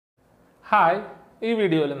Hi, this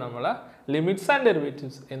video is limits and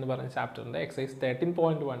derivatives in the chapter exercise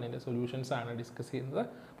 13.1 in the solutions are discussed. We will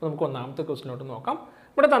see the question.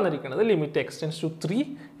 The limit extends to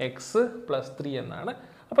 3x plus 3.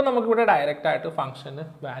 So, we will direct function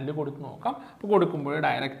value. We will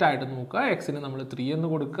direct x in 3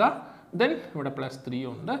 then plus 3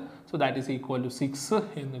 so that is equal to 6. So,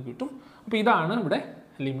 this is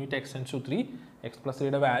limit extends to 3 x plus 3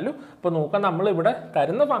 value. So, we will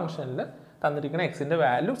the function x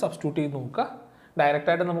value substitute direct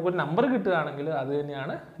number that's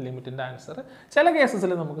limit in the answer. In some cases, we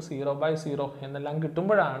 0 by 0 we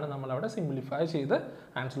simplify the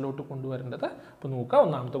answer. So,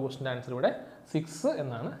 the question answer is 6.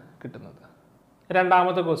 Second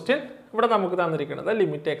question, the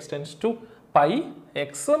limit extends to pi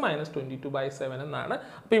x minus 22 by 7. So,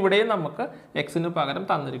 here we x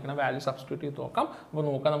value substitute.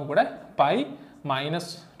 Pi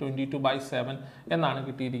minus 22 by 7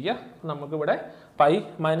 pi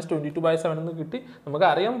minus 22 by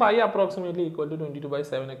 7 pi approximately equal to 22 by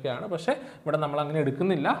 7 but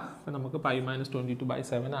pi minus 22 by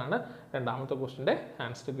 7 is question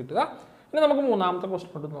answer. Now, we will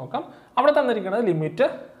question. Limit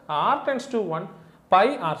r tends to 1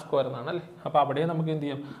 pi r square. So, r is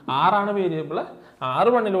variable. R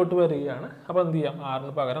is 1. So, r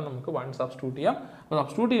is 1 substitute.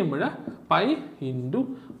 Substitute pi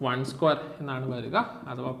into 1 square. That's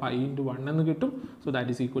pi into 1. So, that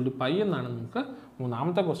is equal to pi.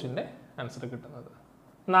 That's question answer.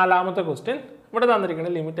 Fourth question.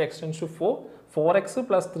 Limit extends to 4. 4x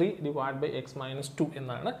plus 3 divided by x minus 2. So,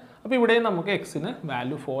 here we have x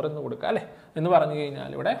value 4. So,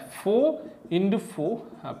 4 into 4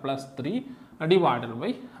 plus 3 divided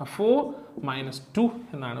by 4 minus 2.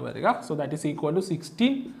 So, that is equal to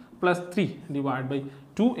 16 plus 3 divided by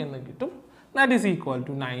 2. That is equal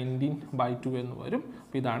to 19 by 2.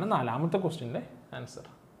 This is the question answer.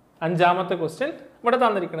 Fifth question.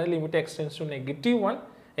 Limit extends to negative 1.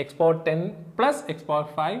 X power 10 plus x power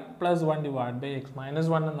 5 plus 1 divided by x minus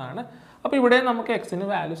 1. So, here we have x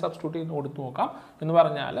value substitute.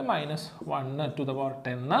 Minus 1 to the power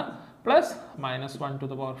 10 plus minus 1 to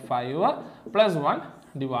the power 5 plus 1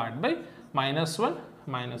 divided by minus 1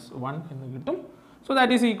 minus 1. So, that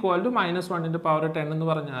is equal to minus 1 in the power 10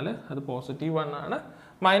 that is positive 1.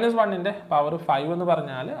 Minus 1 in the power 5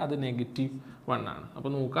 that is negative 1. So,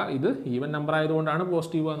 this is even number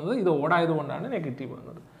positive 1, this is odd negative 1.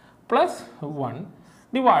 Plus 1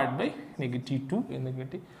 divided by negative 2.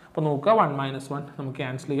 So, 1 minus 1 we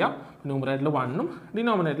cancel. Numerator 1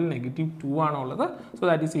 denominator negative 2. So,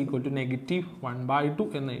 that is equal to negative 1 by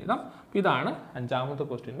 2. This is the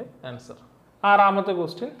question answer. Sixth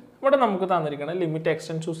question. Limit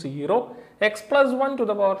extends to 0 x plus 1 to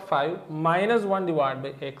the power 5 minus 1 divided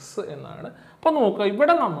by x. So, here we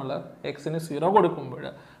x is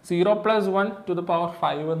 0. 0 plus 1 to the power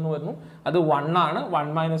 5 that is 1.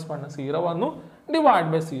 1 minus 1 is 0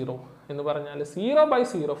 divided by 0. 0 by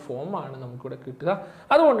 0 form that's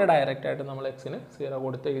direct x 0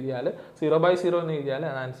 0 by 0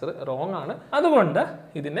 answer wrong. That's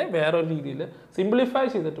simplify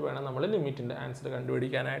limit in the answer.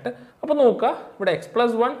 So, x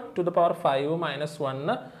plus 1 to the power 5 minus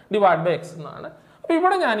 1 divided by x. Now,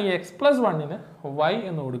 x plus 1 in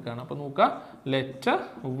y. Let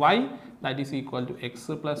y that is equal to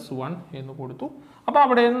x plus 1.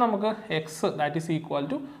 So, x that is equal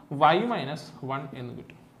to y minus 1. That's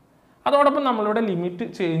why we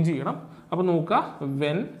limit change.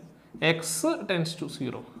 When x tends to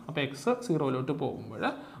 0. So, x 0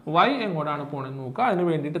 y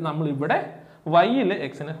y is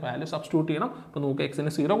x value substitute. So, x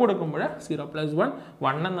is 0 0 plus 1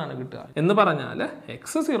 1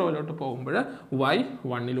 x 0 y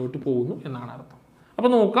 1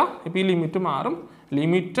 So,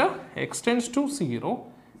 limit extends to 0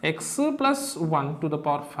 x plus 1 to the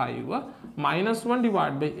power 5 minus 1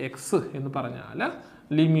 divided by x.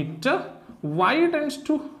 Limit y tends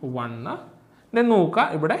to 1. Then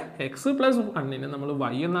x plus 1 in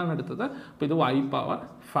y y power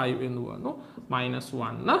 5 minus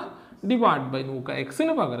 1 divided by x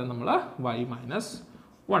in y minus 1.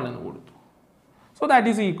 So, that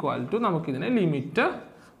is equal to limit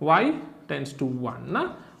y tends to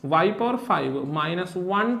 1 y power 5 minus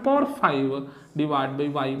 1 power 5 divided by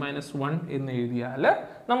y minus 1 in area.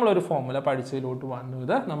 We formula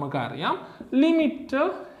limit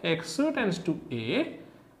x tends to a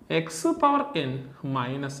x power n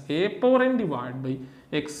minus a power n divided by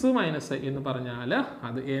x minus a in n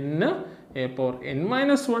a power n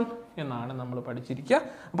minus 1 എന്നാണ് നമ്മൾ പഠിച്ചിരിക്കുക.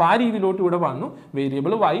 അപ്പോൾ ആ രീതിയിലോട്ട് ഇവിടെ വന്നു.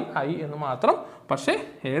 Variable y i എന്ന് മാത്രം. പക്ഷേ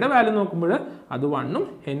എയുടെ വാല്യൂ നോക്കുമ്പോൾ അത് 1ഉം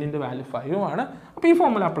എന്നിൻ്റെ വാല്യൂ 5ഉം ആണ്. അപ്പോൾ ഈ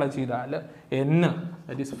ഫോർമുല അപ്ലൈ ചെയ്താൽ n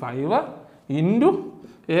that is 5 into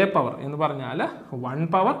A power എന്ന് പറഞ്ഞാൽ 1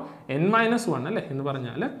 പവർ n മൈനസ് 1 അല്ലേ എന്ന്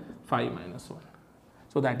പറഞ്ഞാൽ 5 minus 1.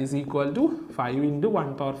 So that is equal to 5 into 1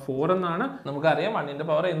 power 4 എന്നാണ്. നമുക്കറിയാം 1ൻ്റെ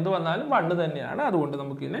പവർ എന്ത് വന്നാലും 1 തന്നെയാണ്. അതുകൊണ്ട്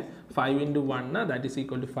നമുക്ക് ഇതിനെ 5 into 1 that is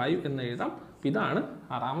equal to 5 എന്ന് എഴുതാം. ഇതാണ്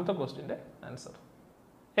 6ാമത്തെ ക്വസ്റ്റ്യൻ്റെ ആൻസർ.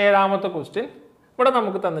 7ാമത്തെ ക്വസ്റ്റ്യൻ ഇവിടെ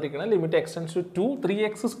നമുക്ക് തന്നിരിക്കുന്നത് limit x tends to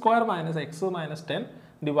 3x² minus x minus 10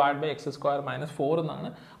 divide by x² minus 4 എന്നാണ്.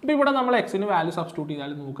 അപ്പോൾ ഇവിടെ നമ്മൾ എക്സിന് വാല്യൂ സബ്സ്റ്റിറ്റ്യൂട്ട്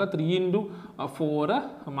ചെയ്താൽ നോക്കുക 3 into 4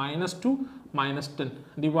 minus 2 minus 10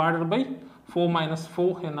 divided by 4 minus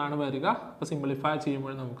 4 എന്നാണ് വരിക. അപ്പോൾ സിംപ്ലിഫൈ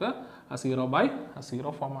ചെയ്യുമ്പോൾ നമുക്ക്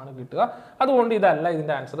 0/0 ഫോമാണ് കിട്ടുക. അതുകൊണ്ട് ഇതല്ല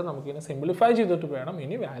ഇതിൻ്റെ ആൻസർ. നമുക്കിതിനെ സിംപ്ലിഫൈ ചെയ്തിട്ട് വേണം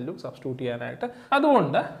ഇനി വാല്യൂ സബ്സ്റ്റിറ്റ്യൂട്ട് ചെയ്യാനായിട്ട്.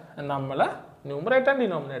 അതുകൊണ്ട് നമ്മൾ ന്യൂമറേറ്റർ ആൻഡ്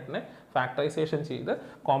ഡിനോമിനേറ്ററിനെ ഫാക്ടറൈസേഷൻ ചെയ്ത്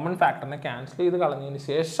കോമൺ ഫാക്ടറിനെ ക്യാൻസൽ ചെയ്ത് കളഞ്ഞതിന്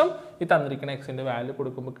ശേഷം ഈ തന്നിരിക്കുന്ന എക്സിൻ്റെ വാല്യൂ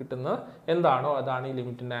കൊടുക്കുമ്പോൾ കിട്ടുന്നത് എന്താണോ അതാണ് ഈ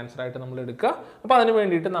ലിമിറ്റിൻ്റെ ആൻസർ ആയിട്ട് നമ്മൾ എടുക്കുക. അപ്പോൾ അതിന്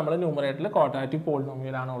വേണ്ടിയിട്ട് നമ്മൾ ന്യൂമറേറ്ററിൽ ക്വാഡ്രാറ്റിക്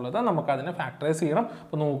പോളിനോമിയലാണ് ഉള്ളത്. നമുക്കതിനെ ഫാക്ടറൈസ് ചെയ്യണം.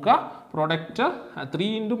 അപ്പോൾ നോക്കുക product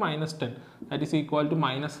 3 into minus 10 that is equal to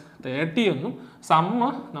minus 30 എന്നും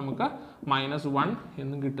സമ്മ് നമുക്ക് -1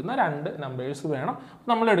 എന്നും കിട്ടുന്ന രണ്ട് നമ്പേഴ്സ് വേണം.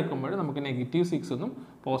 നമ്മൾ എടുക്കുമ്പോൾ നമുക്ക് -6 എന്നും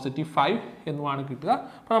 +5 എന്നുമാണ് കിട്ടുക.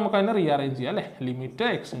 അപ്പോൾ നമുക്ക് അതിനെ റീഅറേഞ്ച് ചെയ്യാം അല്ലേ. ലിമിറ്റ്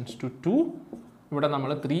x ടെൻഡ്സ് ടു 2 ഇവിടെ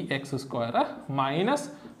നമ്മൾ 3x² minus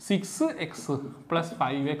 6x plus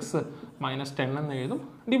 5x minus 10 എന്ന് എഴുതും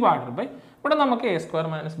ഡിവൈഡഡ് ബൈ ഇവിടെ നമുക്ക് a²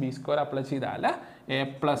 മൈനസ് b² അപ്ലൈ ചെയ്താൽ a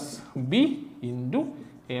plus b into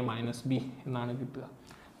a minus b എന്നാണ് കിട്ടുക.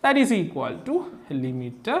 That is equal to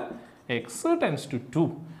limit x tends to 2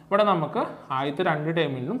 ഇവിടെ നമുക്ക് ആദ്യത്തെ രണ്ട്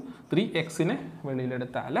ടേമിലും 3xനെ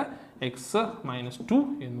വെളിയിലെടുത്താൽ x മൈനസ് 2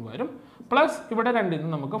 എന്ന് വരും. പ്ലസ് ഇവിടെ രണ്ടിൽ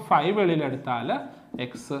നിന്ന് നമുക്ക് 5 വെളിയിലെടുത്താൽ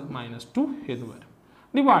x മൈനസ് 2 എന്ന് വരും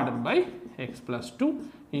divided by x plus 2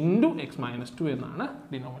 into x minus 2 എന്നാണ്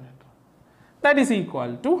denominator. That is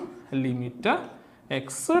equal to limit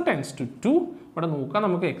x tends to 2 ഇവിടെ നോക്കാം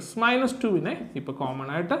നമുക്ക് x മൈനസ് 2വിനെ ഇപ്പോൾ കോമൺ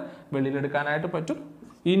ആയിട്ട് വെളിയിലെടുക്കാനായിട്ട് പറ്റും.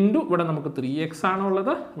 ഇൻറ്റു ഇവിടെ നമുക്ക് 3x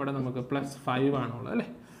ആണുള്ളത്, ഇവിടെ നമുക്ക് +5 ആണുള്ളത് അല്ലേ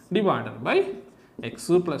divided by x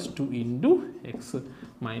plus 2 into x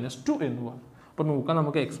minus 2 എന്ന് പറയും. അപ്പോൾ നോക്കാം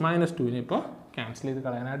നമുക്ക് x മൈനസ് 2വിനെ ഇപ്പോൾ ക്യാൻസൽ ചെയ്ത്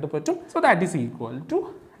കളയാനായിട്ട് പറ്റും. So that is equal to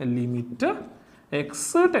limit x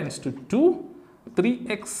tends to 2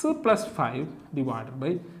 3x plus 5 divided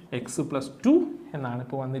by x plus 2 എന്നാണ്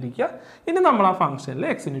ഇപ്പോൾ വന്നിരിക്കുക. ഇനി നമ്മൾ ആ ഫംഗ്ഷനിൽ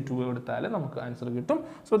എക്സിന് 2 എടുത്താൽ നമുക്ക് ആൻസർ കിട്ടും.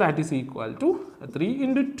 So that is equal to 3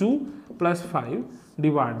 into 2 plus 5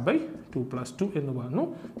 divide by 2 plus 2 എന്ന് പറഞ്ഞു.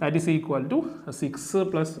 That is equal to 6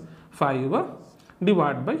 plus 5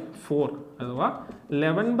 divide by 4 അഥവാ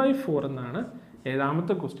 11/4 എന്നാണ്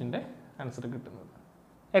 7ാമത്തെ ക്വസ്റ്റ്യൻ്റെ ആൻസർ കിട്ടുന്നത്.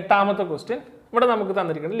 8ാമത്തെ ക്വസ്റ്റ്യൻ ഇവിടെ നമുക്ക്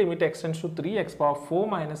തന്നിരിക്കുന്നത് limit x tends to 3x⁴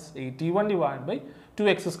 minus 81 divide by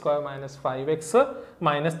 2x² minus 5x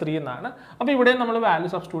minus 3 എന്നാണ്. അപ്പോൾ ഇവിടെ നമ്മൾ വാല്യൂ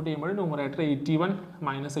സബ്സ്റ്റിറ്റ്യൂട്ട് ചെയ്യുമ്പോൾ ന്യൂമറേറ്റർ 81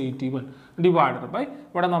 മൈനസ് 81 ഡിവൈഡഡ് ബൈ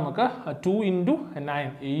ഇവിടെ നമുക്ക് 2 into 9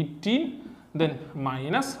 18 then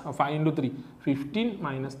minus 5 into 3 15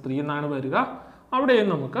 minus 3 എന്നാണ് വരിക. അവിടെയും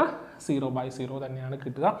നമുക്ക് 0/0 തന്നെയാണ്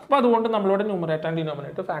കിട്ടുക. അപ്പോൾ അതുകൊണ്ട് നമ്മളിവിടെ ന്യൂമറേറ്റർ ആൻഡ്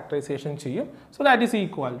ഡിനോമിനേറ്റർ ഫാക്ടറൈസേഷൻ ചെയ്യും. So that is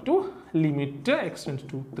equal to limit x tends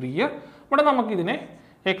to 3 ഇവിടെ നമുക്കിതിനെ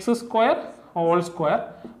x² ഹോൾ സ്ക്വയർ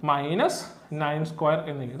മൈനസ് 9²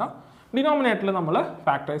 എന്ന് എഴുതാം. ഡിനോമിനേറ്ററിൽ നമ്മൾ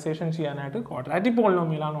ഫാക്ടറൈസേഷൻ ചെയ്യാനായിട്ട് ക്വാഡ്രാറ്റിക്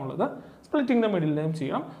പോളിനോമിയലാണുള്ളത്. സ്പ്ലിറ്റിംഗ് ദ മിഡിലിനെയും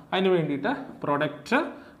ചെയ്യണം. അതിന് വേണ്ടിയിട്ട് പ്രൊഡക്റ്റ്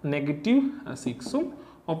 -6ഉം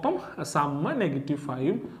ഒപ്പം സമ്മ്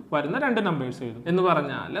 -5ഉം വരുന്ന രണ്ട് നമ്പേഴ്സ് എഴുതും. എന്ന്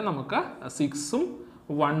പറഞ്ഞാൽ നമുക്ക് 6ഉം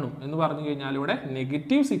 1ഉം എന്ന് പറഞ്ഞു കഴിഞ്ഞാൽ ഇവിടെ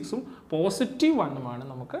 -6ഉം +1ഉമാണ്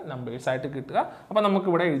നമുക്ക് നമ്പേഴ്സ് ആയിട്ട് കിട്ടുക. അപ്പോൾ നമുക്ക്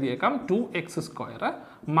ഇവിടെ എഴുതിയേക്കാം 2x²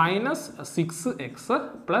 minus 6x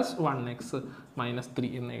plus 1x minus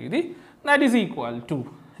 3 എന്ന് എഴുതി. That is equal to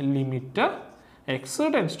limit x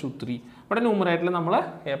tends to 3 ഇവിടെ ന്യൂമറേറ്ററിൽ നമ്മൾ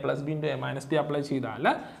a plus B into a minus B apply ചെയ്താൽ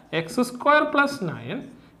x² plus 9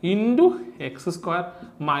 into x²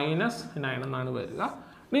 minus 9 എന്നാണ് വരിക.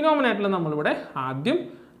 ഡിനോമിനേറ്ററിൽ നമ്മളിവിടെ ആദ്യം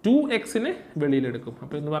 2xനെ വെളിയിലെടുക്കും.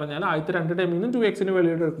 അപ്പോൾ എന്ന് പറഞ്ഞാൽ ആദ്യത്തെ രണ്ട് ടൈമിൽ നിന്നും 2xനെ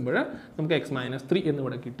വെളിയിലെടുക്കുമ്പോൾ നമുക്ക് x മൈനസ് 3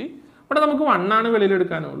 എന്നിവിടെ കിട്ടി. ഇവിടെ നമുക്ക് 1 ആണ്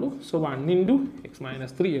വെളിയിലെടുക്കാനുള്ളൂ. സോ 1 ഇൻറ്റു x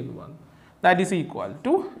മൈനസ് 3 എന്ന് പറഞ്ഞു. That is equal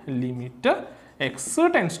to limit x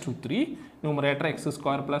tends to 3 numerator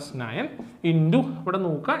x² plus 9 into ഇവിടെ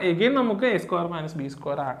നോക്കുക എഗെയിൻ നമുക്ക് a² മൈനസ്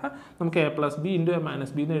b² ആണ്. നമുക്ക് a plus B into a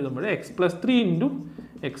minus B എന്ന് എഴുതുമ്പോൾ x plus 3 into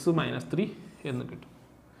x minus 3 എന്ന് കിട്ടും.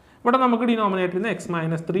 ഇവിടെ നമുക്ക് ഡിനോമിനേറ്ററിൽ നിന്ന് x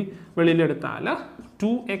മൈനസ് 3 വെളിയിലെടുത്താൽ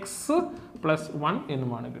 2x പ്ലസ് 1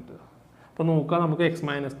 എന്നുമാണ് കിട്ടുക. അപ്പോൾ നോക്കുക നമുക്ക് x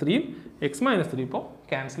മൈനസ് 3യും x മൈനസ് 3 ഇപ്പോൾ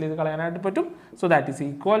ക്യാൻസൽ ചെയ്ത് കളയാനായിട്ട് പറ്റും. So that is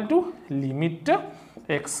equal to limit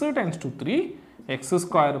x tends to 3 X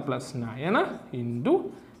square plus 9 into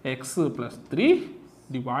X plus 3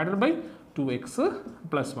 divided by 2x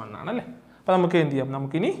plus 1 ആണല്ലേ. അപ്പോൾ നമുക്ക് എന്ത് ചെയ്യാം,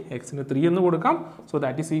 നമുക്കിനി എക്സിന് 3 എന്ന് കൊടുക്കാം. So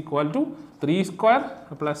that is equal to 3 square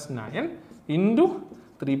plus 9 into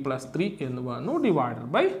 3 plus 3 എന്ന് വന്നു ഡിവൈഡഡ്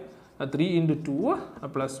ബൈ 3 ഇൻറ്റു 2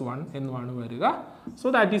 പ്ലസ് 1 എന്നുമാണ് വരിക. So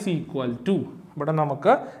that is equal to ഇവിടെ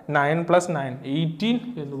നമുക്ക് 9 പ്ലസ് 9 18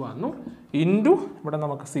 എന്ന് വന്നു ഇൻറ്റു ഇവിടെ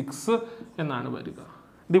നമുക്ക് 6 എന്നാണ് വരിക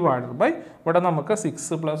ഡിവൈഡഡ് ബൈ ഇവിടെ നമുക്ക്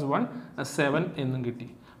 6 പ്ലസ് 1 7 എന്നും കിട്ടി.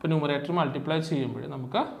 അപ്പോൾ ന്യൂമറേറ്റർ മൾട്ടിപ്ലൈ ചെയ്യുമ്പോൾ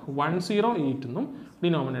നമുക്ക് 108 എന്നും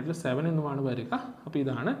ഡിനോമിനേറ്റർ 7 എന്നുമാണ് വരിക. അപ്പോൾ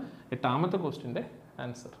ഇതാണ് 8ാമത്തെ ക്വസ്റ്റ്യൻ്റെ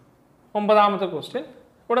ആൻസർ. 9ാമത്തെ ക്വസ്റ്റ്യൻ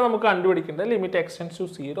ഇവിടെ നമുക്ക് കണ്ടുപിടിക്കേണ്ടത് limit x tends to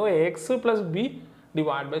 0 X plus B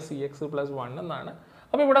divide by C X plus 1 എന്നാണ്.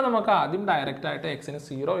 അപ്പോൾ ഇവിടെ നമുക്ക് ആദ്യം ഡയറക്റ്റ് ആയിട്ട് എക്സിന്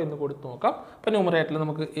 0 എന്ന് കൊടുത്ത് നോക്കാം. അപ്പോൾ ന്യൂമറേറ്ററിൽ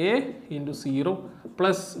നമുക്ക് എ ഇൻറ്റു 0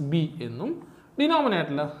 പ്ലസ് ബി എന്നും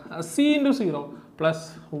ഡിനോമിനേറ്ററിൽ സി ഇൻറ്റു 0 പ്ലസ്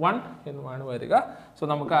 1 എന്നുമാണ് വരിക. സോ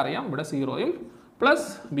നമുക്കറിയാം ഇവിടെ 0യും പ്ലസ്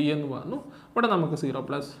ബി എന്ന് വന്നു. ഇവിടെ നമുക്ക് 0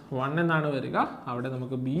 പ്ലസ് 1 എന്നാണ് വരിക. അവിടെ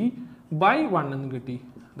നമുക്ക് ബി ബൈ 1 എന്ന് കിട്ടി.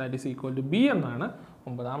 That is equal to B എന്നാണ്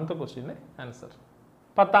 9ാമത്തെ ക്വസ്റ്റ്യൻ്റെ ആൻസർ.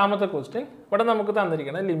 10ാമത്തെ ക്വസ്റ്റ്യൻ ഇവിടെ നമുക്ക്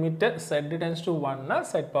തന്നിരിക്കുന്നത് limit Z tense to 1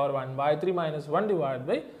 Z power 1/3 minus 1 divide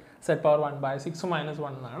by Z power 1/6 minus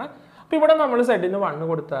 1 എന്നാണ്. അപ്പോൾ ഇവിടെ നമ്മൾ സെഡിന് 1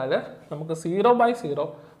 കൊടുത്താൽ നമുക്ക് 0/0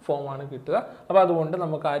 ഫോമാണ് കിട്ടുക. അപ്പോൾ അതുകൊണ്ട്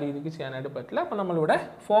നമുക്ക് ആ രീതിക്ക് ചെയ്യാനായിട്ട് പറ്റില്ല. അപ്പോൾ നമ്മളിവിടെ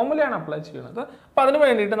ഫോമുലയാണ് അപ്ലൈ ചെയ്യുന്നത്. അപ്പോൾ അതിന്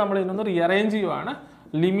വേണ്ടിയിട്ട് നമ്മൾ ഇതിനൊന്ന് റീഅറേഞ്ച് ചെയ്യുവാണ്.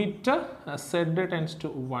 Limit Z tense to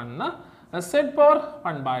 1 Z power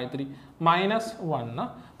 1/3 minus 1.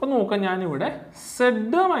 അപ്പോൾ നോക്കാം, ഞാനിവിടെ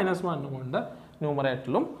സെഡ് മൈനസ് 1 കൊണ്ട്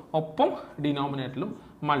ന്യൂമറേറ്ററിലും ഒപ്പം ഡിനോമിനേറ്ററിലും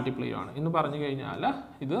മൾട്ടിപ്ലൈ ചെയ്യുകയാണ്. എന്ന് പറഞ്ഞു കഴിഞ്ഞാൽ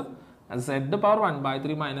ഇത് Z power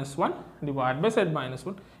 1/3 minus 1 divide by Z minus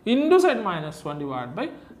 1 into Z minus 1 divide by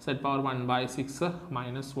Z power 1/6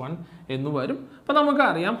 minus 1 എന്ന് വരും. അപ്പോൾ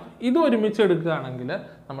നമുക്കറിയാം ഇത് ഒരുമിച്ച് എടുക്കുകയാണെങ്കിൽ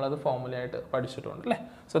നമ്മളത് ഫോമുലയായിട്ട് പഠിച്ചിട്ടുണ്ട് അല്ലേ.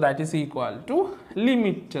 So that is equal to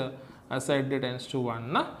limit Z tense to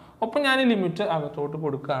 1. ഒപ്പം ഞാൻ ഈ ലിമിറ്റ് അകത്തോട്ട്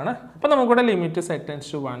കൊടുക്കുകയാണ്. അപ്പോൾ നമുക്കിവിടെ limit Z tense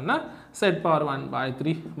to 1 Z power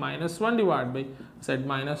 1/3 minus 1 divide by Z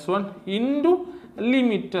minus 1 into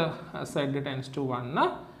limit Z tense to 1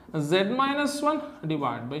 z minus 1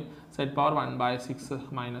 divide by Z power 1/6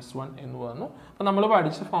 minus 1 എന്ന് വന്നു. അപ്പോൾ നമ്മൾ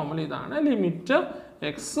പഠിച്ച ഫോമുല ഇതാണ്. Limit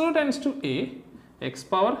x tends to A X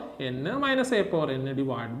power n minus A power n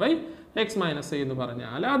divide by X minus A എന്ന്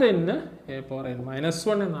പറഞ്ഞാൽ അത് n A power n minus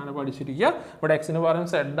 1 എന്നാണ് പഠിച്ചിരിക്കുക. ഇവിടെ എക്സിന് പകരം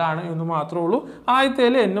സെഡ് ആണ് എന്ന് മാത്രമേ ഉള്ളൂ.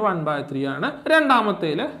 ആദ്യത്തേൽ n 1/3 ആണ്,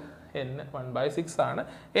 രണ്ടാമത്തേൽ n 1/6 ആണ്.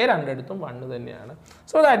 എ രണ്ടിടത്തും 1 തന്നെയാണ്.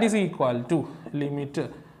 So that is equal to limit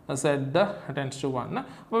Z tense to 1.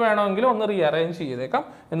 അപ്പോൾ വേണമെങ്കിൽ ഒന്ന് റീഅറേഞ്ച് ചെയ്തേക്കാം.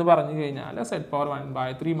 എന്ന് പറഞ്ഞു കഴിഞ്ഞാൽ Z power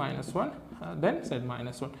 1/3 minus 1 then Z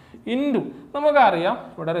minus 1 into നമുക്കറിയാം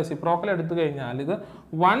ഇവിടെ റെസിപ്രോക്കൽ എടുത്തു കഴിഞ്ഞാൽ ഇത്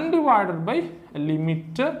 1 divided by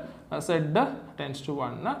limit Z tense to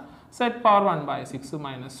 1 Z power 1/6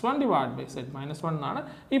 minus 1 divide by Z minus 1 എന്നാണ്.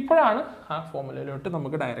 ഇപ്പോഴാണ് ആ ഫോമുലയിലോട്ട്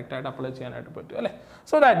നമുക്ക് ഡയറക്റ്റ് ആയിട്ട് അപ്ലൈ ചെയ്യാനായിട്ട് പറ്റും അല്ലേ.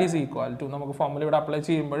 So that is equal to നമുക്ക് ഫോമുല ഇവിടെ അപ്ലൈ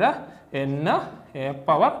ചെയ്യുമ്പോൾ n A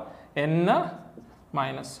power n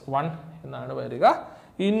minus 1 എന്നാണ് വരിക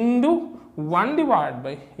ഇൻറ്റു 1 ഡിവൈഡ്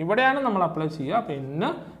ബൈ ഇവിടെയാണ് നമ്മൾ അപ്ലൈ ചെയ്യുക. അപ്പോൾ n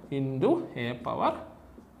into A power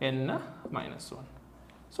n minus 1.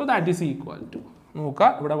 So that is equal to നോക്കുക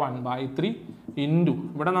ഇവിടെ 1/3 ഇൻറ്റു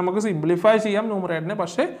ഇവിടെ നമുക്ക് സിംപ്ലിഫൈ ചെയ്യാം ന്യൂമറേറ്ററിനെ,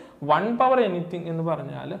 പക്ഷേ 1 പവർ എനിത്തിങ് എന്ന്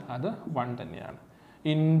പറഞ്ഞാൽ അത് 1 തന്നെയാണ്.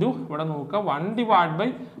 ഇൻറ്റു ഇവിടെ നോക്കുക 1 ഡിവൈഡ് ബൈ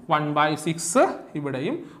 1/6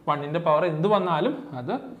 ഇവിടെയും 1ൻ്റെ പവർ എന്ത് വന്നാലും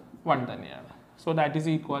അത് 1 തന്നെയാണ്. So that is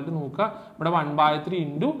equal to നോക്കുക ഇവിടെ 1/3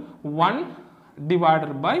 ഇൻറ്റു 1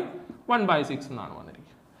 ഡിവൈഡഡ് ബൈ 1/6 എന്നാണ് വന്നിരിക്കുക.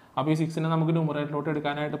 അപ്പോൾ ഈ 6നെ നമുക്ക് ന്യൂമറേറ്ററിലോട്ട്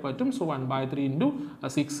എടുക്കാനായിട്ട് പറ്റും. സോ 1/3 ഇൻറ്റു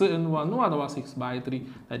 6 എന്ന് വന്നു, അഥവാ 6/3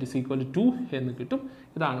 ദാറ്റ് ഈസ് ഈക്വൽ ടു 2 എന്ന് കിട്ടും.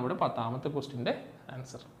 ഇതാണ് ഇവിടെ 10ാമത്തെ ക്വസ്റ്റ്യൻ്റെ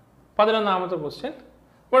ആൻസർ. 11ാമത്തെ ക്വസ്റ്റ്യൻ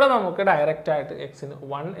ഇവിടെ നമുക്ക് ഡയറക്റ്റ് ആയിട്ട് എക്സിന്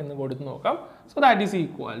 1 എന്ന് കൊടുത്ത് നോക്കാം. So that is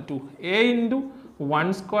equal to A into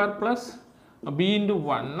 1 square plus B into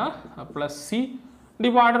 1 plus C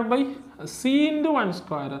divided by C into 1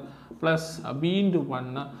 square plus B into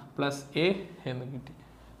 1 plus A എന്ന് കിട്ടി.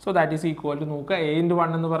 So that is equal to നോക്കുക എ ഇൻറ്റു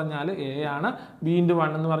 1 എന്ന് പറഞ്ഞാൽ എ ആണ്, B into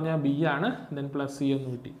 1 എന്ന് പറഞ്ഞാൽ B ആണ്, then plus C എന്ന്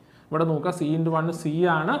കിട്ടി. ഇവിടെ നോക്കുക സി ഇൻറ്റു 1 സി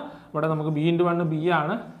ആണ്, ഇവിടെ നമുക്ക് ബി ഇൻറ്റു 1 ബി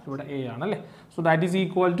ആണ്, ഇവിടെ എ ആണ് അല്ലേ. So that is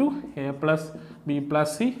equal to A plus B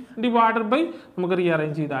plus C divided by നമുക്ക്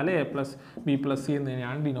റീഅറേഞ്ച് ചെയ്താൽ A plus B plus C എന്ന്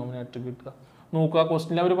തന്നെയാണ് ഡിനോമിനേറ്റർ കിട്ടുക. നോക്കുക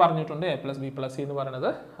ക്വസ്റ്റിനിൽ അവർ പറഞ്ഞിട്ടുണ്ട് A plus B plus C എന്ന് പറയുന്നത്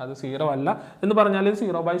അത് 0 അല്ല എന്ന് പറഞ്ഞാൽ ഇത്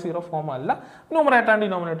 0/0 ഫോം അല്ല. ന്യൂമറേറ്റർ ആൻഡ്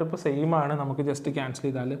ഡിനോമിനേറ്റർ ഇപ്പോൾ സെയിം ആണ്, നമുക്ക് ജസ്റ്റ് ക്യാൻസൽ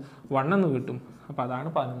ചെയ്താൽ 1 എന്ന് കിട്ടും. അപ്പോൾ അതാണ്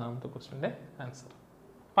 11ാമത്തെ ക്വസ്റ്റിൻ്റെ ആൻസർ.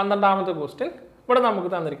 12ാമത്തെ ക്വസ്റ്റ്യൻ ഇവിടെ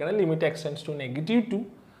നമുക്ക് തന്നിരിക്കുന്നത് limit x tends to -2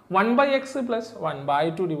 1/x plus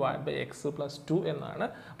 1/2 divided by x plus 2 എന്നാണ്.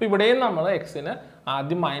 അപ്പോൾ ഇവിടെയും നമ്മൾ എക്സിന്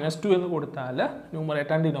ആദ്യം -2 എന്ന് കൊടുത്താൽ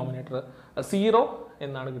ന്യൂമറേറ്റർ ആൻഡ് ഡിനോമിനേറ്റർ 0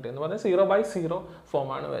 എന്നാണ് കിട്ടുക എന്ന് പറഞ്ഞാൽ 0/0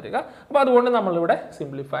 ഫോമാണ് വരിക. അപ്പോൾ അതുകൊണ്ട് നമ്മളിവിടെ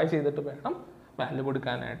സിംപ്ലിഫൈ ചെയ്തിട്ട് വേണം വാല്യൂ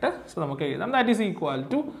കൊടുക്കാനായിട്ട്. സോ നമുക്ക് എഴുതാം that is equal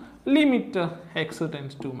to limit x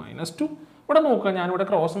tends to -2. ഇവിടെ നോക്കുക, ഞാനിവിടെ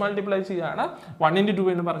ക്രോസ് മൾട്ടിപ്ലൈ ചെയ്യുകയാണ്. 1 × 2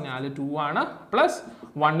 എന്ന് പറഞ്ഞാൽ 2 ആണ്, പ്ലസ്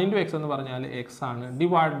 1 × x എന്ന് പറഞ്ഞാൽ x ആണ്,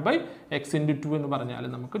 ഡിവൈഡ് ബൈ x × 2 എന്ന് പറഞ്ഞാൽ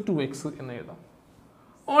നമുക്ക് 2x എന്ന് എഴുതാം.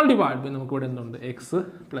 ഓൾ ഡിവൈഡ് ബൈ നമുക്ക് ഇവിടെ എന്തുണ്ട്, x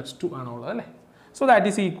 + 2 ആണുള്ളത് അല്ലേ. So that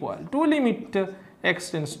is equal to limit x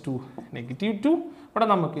tense to -2. ഇവിടെ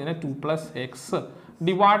നമുക്ക് ഇതിനെ 2 + x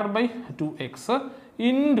divide by 2x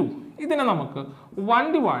into ഇതിനെ നമുക്ക്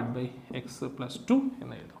 1 ഡിവൈഡ് ബൈ x + 2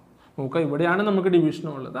 എന്ന് എഴുതാം. നോക്കുക, ഇവിടെയാണ് നമുക്ക് ഡിവിഷൻ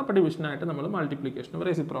ഉള്ളത്. അപ്പോൾ ഡിവിഷനായിട്ട് നമ്മൾ മൾട്ടിപ്ലിക്കേഷനും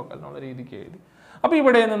റെസിപ്രോക്കൽ എന്നുള്ള രീതിക്ക് എഴുതി. അപ്പോൾ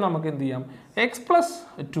ഇവിടെ നിന്ന് നമുക്ക് എന്ത് ചെയ്യാം, x +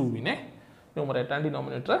 2നെ numerator and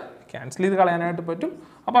denominator cancel ചെയ്ത് കളയാനായിട്ട് പറ്റും.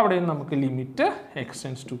 അപ്പോൾ അവിടെ നിന്ന് നമുക്ക് limit x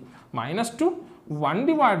tense to -2 1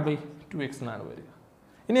 divide by 2x എന്നാണ് വരിക.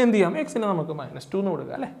 ഇനി എന്ത് ചെയ്യാം, എക്സിന് നമുക്ക് -2 എന്ന്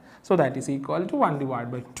കൊടുക്കുക അല്ലേ. So that is equal to 1 divide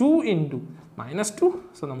by 2 into -2.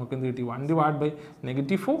 So നമുക്ക് എന്ത് കിട്ടി, 1 divide by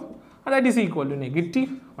 -4. That is equal to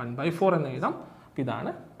 -1/4 എന്ന് എഴുതാം.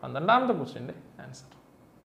 ഇതാണ് 12ാമത്തെ ക്വസ്റ്റ്യൻ്റെ ആൻസർ.